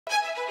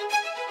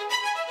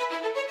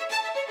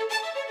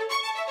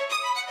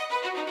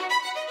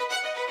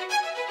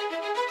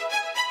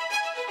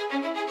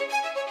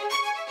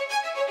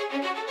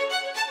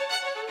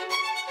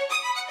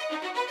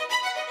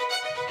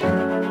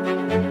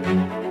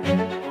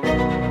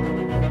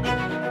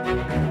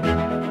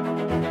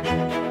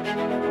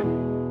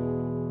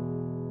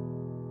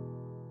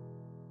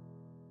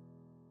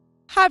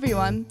Hi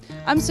everyone,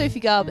 I'm Sophie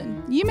G.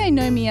 You may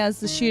know me as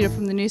the shooter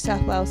from the New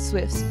South Wales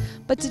Swifts,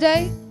 but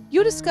today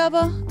you'll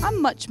discover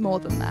I'm much more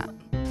than that.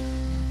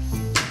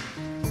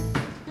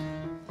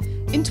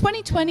 In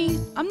 2020,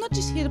 I'm not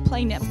just here to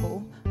play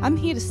netball, I'm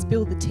here to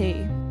spill the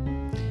tea.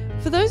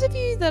 For those of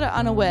you that are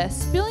unaware,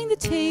 spilling the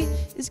tea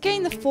is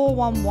getting the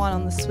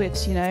 411 on the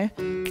Swifts, you know.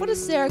 What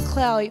does Sarah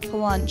Clow eat for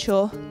lunch,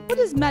 or what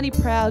does Maddie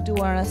Proud do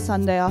on her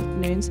Sunday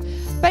afternoons?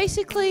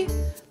 Basically,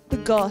 the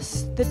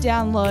goss, the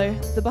down low,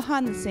 the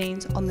behind the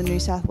scenes on the New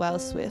South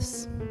Wales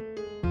Swifts.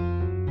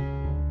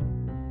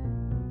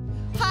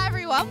 Hi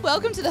everyone,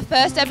 welcome to the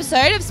first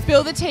episode of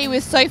Spill the Tea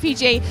with Sophie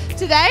G.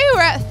 Today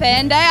we're at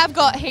Fan Day. I've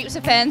got heaps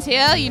of fans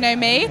here, you know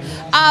me.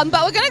 But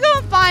we're going to go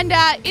and find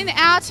out in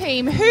our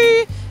team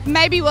who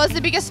maybe was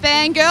the biggest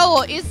fangirl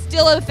or is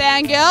still a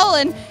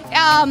fangirl,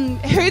 and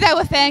who they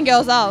were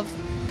fangirls of.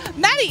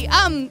 Maddie,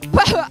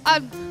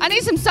 I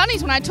need some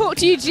sunnies when I talk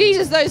to you.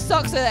 Jesus, those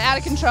socks are out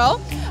of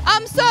control.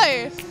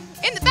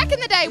 Back in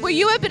the day, were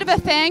you a bit of a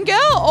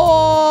fangirl,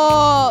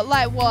 or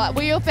like what?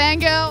 Were you a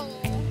fangirl?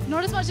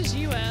 Not as much as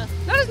you were.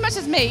 Not as much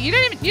as me. You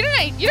don't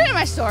know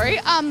my story.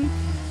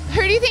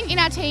 Who do you think in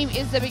our team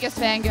is the biggest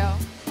fangirl?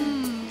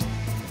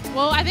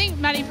 Well, I think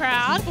Maddie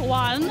Proud for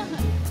one,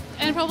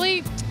 and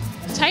probably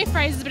Tay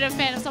Fraser's a bit of a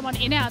fan of someone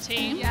in our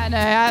team. Yeah, no,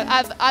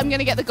 I'm going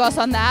to get the goss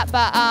on that.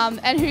 But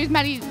and who's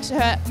Maddie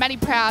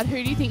Proud?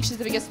 Who do you think she's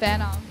the biggest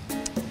fan of?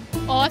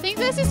 Oh, I think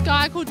there's this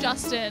guy called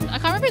Justin. I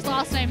can't remember his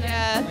last name.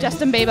 Yeah,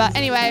 Justin Bieber.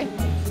 Anyway,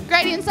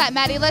 great insight,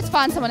 Maddie. Let's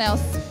find someone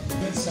else.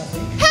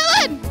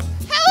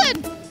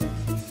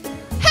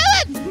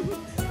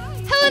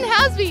 Helen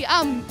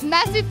Housby,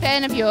 massive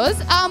fan of yours.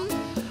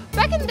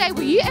 Back in the day,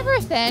 were you ever a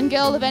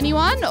fangirl of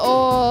anyone,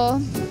 or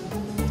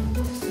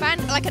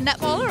Fan like a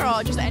netballer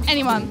or just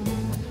anyone?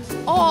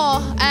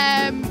 Oh,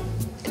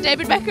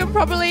 David Beckham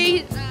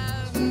probably.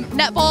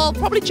 Netball,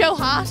 probably Joe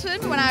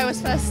Harton when I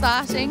was first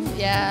starting.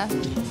 Yeah.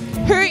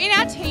 Who in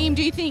our team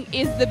do you think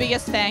is the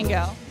biggest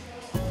fangirl?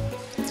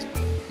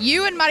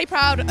 You and Maddie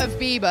Proud of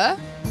Bieber,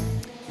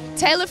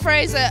 Taylor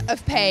Fraser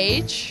of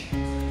Paige,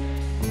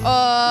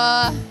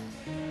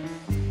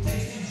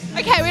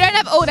 Okay, we don't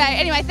have all day.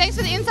 Anyway, thanks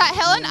for the insight,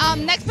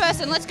 Helen. Next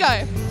person, let's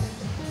go.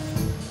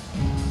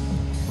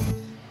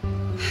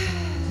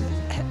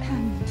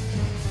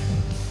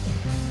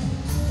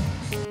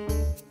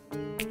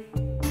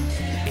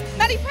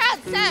 Maddie Proud,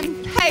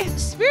 Sam. Hey,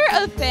 spirit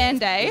of Fan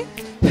Day,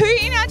 who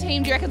in our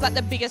team do you reckon is like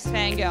the biggest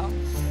fangirl?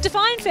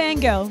 Define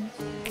fangirl.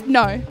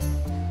 No.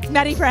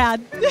 Maddie Proud.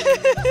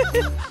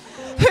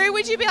 Who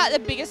would you be like the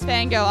biggest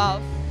fangirl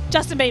of?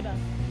 Justin Bieber.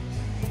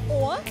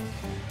 Or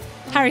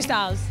Harry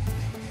Styles.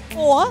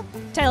 Or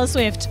Taylor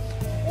Swift.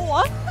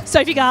 Or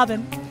Sophie G.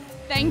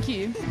 Thank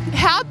you.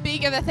 How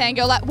big of a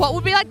fangirl? Like, what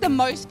would be like the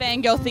most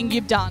fangirl thing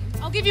you've done?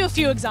 I'll give you a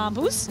few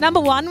examples. Number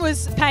one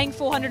was paying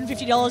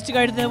 $450 to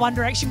go to the One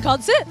Direction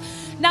concert.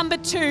 Number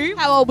two,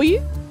 How old were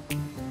you?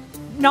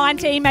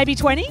 19, maybe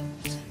 20.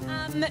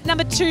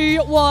 Number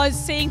two was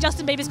seeing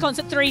Justin Bieber's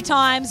concert 3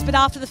 times, but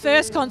after the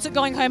first concert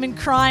going home and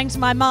crying to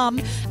my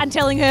mum and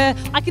telling her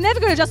I can never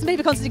go to a Justin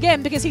Bieber concert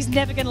again because he's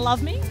never going to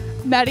love me.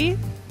 Maddie,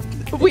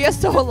 we are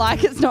so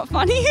alike, it's not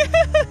funny.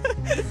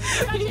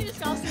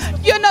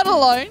 You're not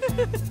alone.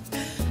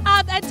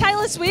 And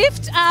Taylor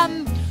Swift,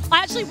 I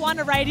actually won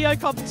a radio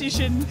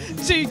competition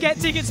to get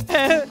tickets for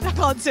her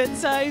concert,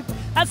 so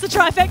that's the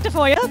trifecta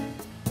for you.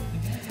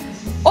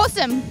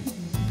 Awesome.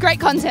 Great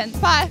content.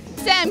 Bye.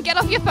 Sam, get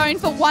off your phone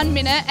for 1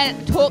 minute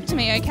and talk to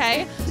me,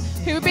 okay?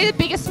 Who would be the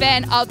biggest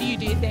fan of you,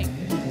 do you think?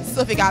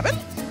 Sophie G.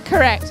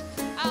 Correct.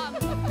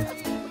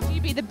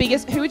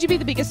 Who would you be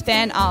the biggest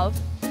fan of?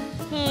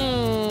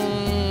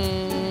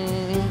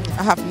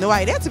 I have no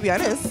idea, to be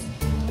honest.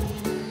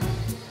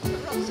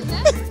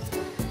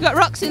 You got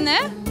rocks in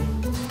there?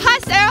 Hi,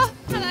 Sarah.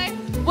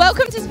 Hello.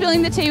 Welcome to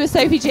Spilling the Tea with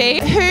Sophie G.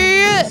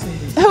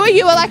 Who are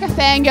you like a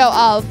fangirl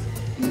of?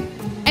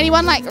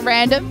 Anyone like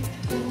random?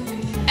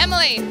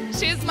 Emily,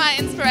 she's my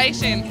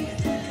inspiration.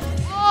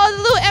 Oh,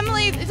 the little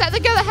Emily, is that the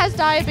girl that has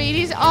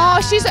diabetes? Oh,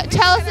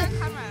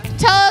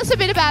 tell us a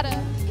bit about her.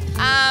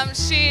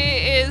 She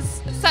is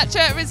such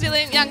a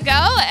resilient young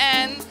girl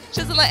and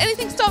she doesn't let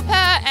anything stop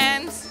her,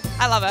 and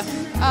I love her.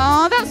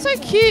 Oh, that's so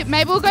cute.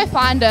 Maybe we'll go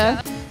find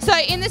her. So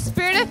in the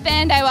spirit of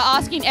Fan Day, we're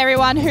asking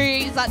everyone who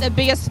is like the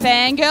biggest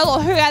fangirl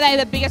or who are they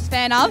the biggest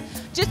fan of.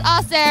 Just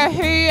ask Sarah,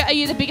 who are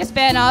you the biggest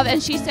fan of?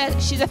 And she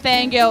said she's a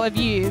fangirl of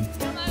you.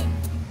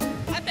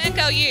 I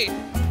fangirl you.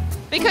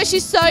 Because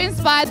she's so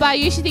inspired by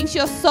you. She thinks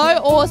you're so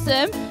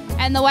awesome,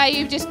 and the way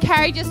you've just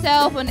carried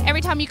yourself, and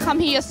every time you come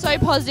here you're so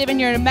positive and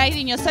you're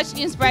amazing, you're such an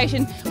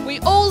inspiration. We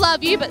all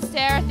love you, but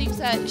Sarah thinks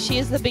that she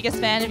is the biggest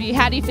fan of you.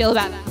 How do you feel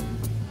about that?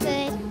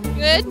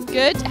 Good.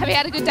 Good? Have you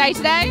had a good day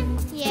today?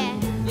 Yeah.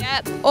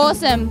 Yep.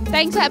 Awesome.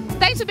 Thanks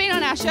for being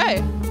on our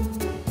show.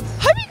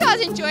 Hope you guys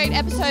enjoyed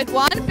episode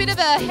 1. A bit of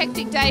a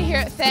hectic day here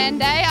at Fan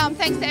Day.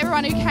 Thanks to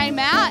everyone who came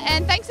out,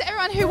 and thanks to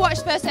everyone who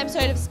watched first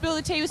episode of Spill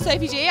the Tea with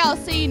Sophie G. I'll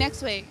see you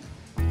next week.